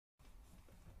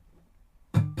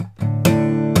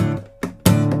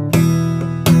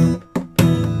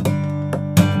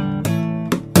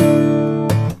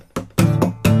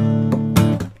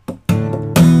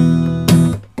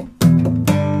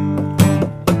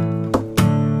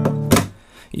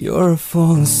You're a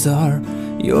falling star,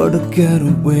 you're the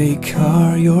getaway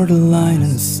car, you're the line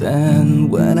in the sand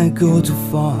when I go too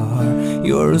far.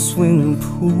 You're a swimming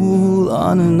pool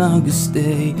on an August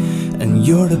day, and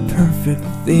you're the perfect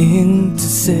thing to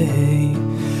say.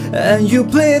 And you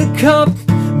play the cup,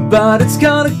 but it's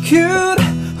kinda cute.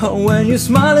 When you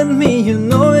smile at me, you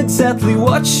know exactly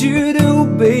what you do.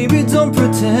 Baby, don't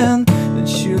pretend that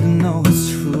you don't know it's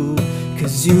true,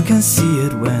 'cause you can see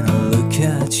it when I look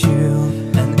at you.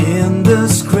 And in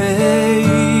this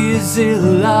crazy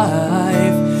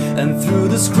life, and through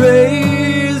this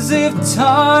crazy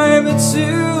time, it's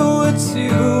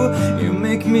you, you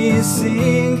make me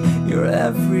sing. Your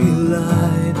every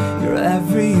line, your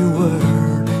every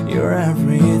word, your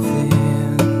everything.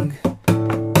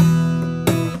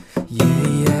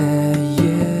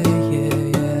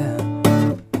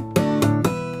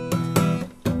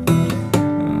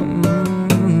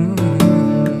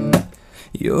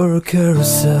 You're a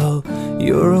carousel,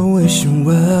 you're a wishing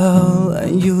well,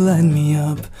 and you light me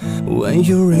up when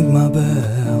you ring my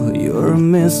bell. You're a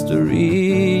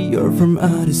mystery, you're from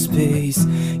outer space,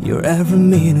 you're every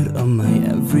minute of my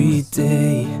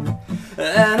everyday.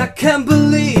 And I can't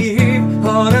believe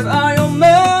that I am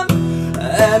man,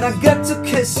 and I get to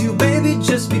kiss you, baby,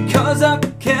 just because I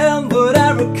can.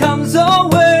 Whatever comes our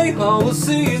way, I will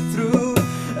see it through,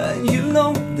 and you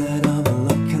know that I'm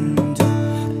looking to.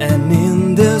 And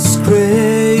in this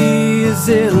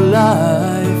crazy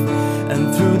life,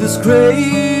 and through this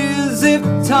crazy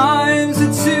times,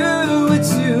 it's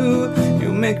you, you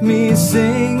make me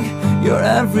sing. Your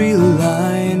every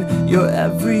line, your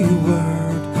every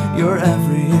word, your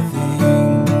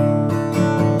everything.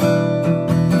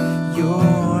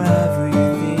 Your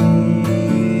everything,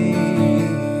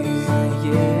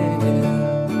 yeah.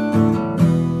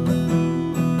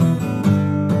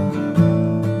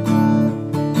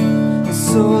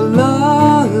 So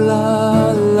la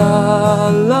la la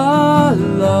la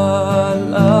la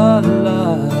la la.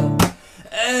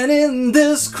 And in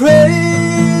this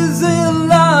crazy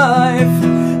life,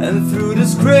 and through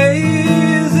this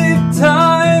crazy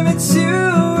time, it's you,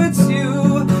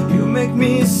 you make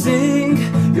me sing.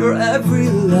 Your every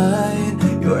line,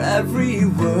 your every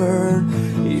word,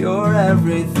 your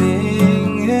everything.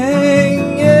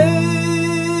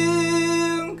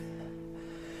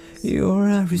 Your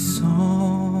every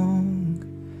song,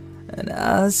 and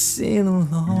I sing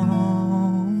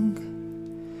along,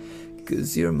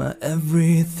 'cause you're my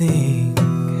everything.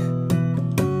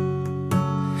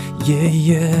 Yeah,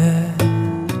 yeah.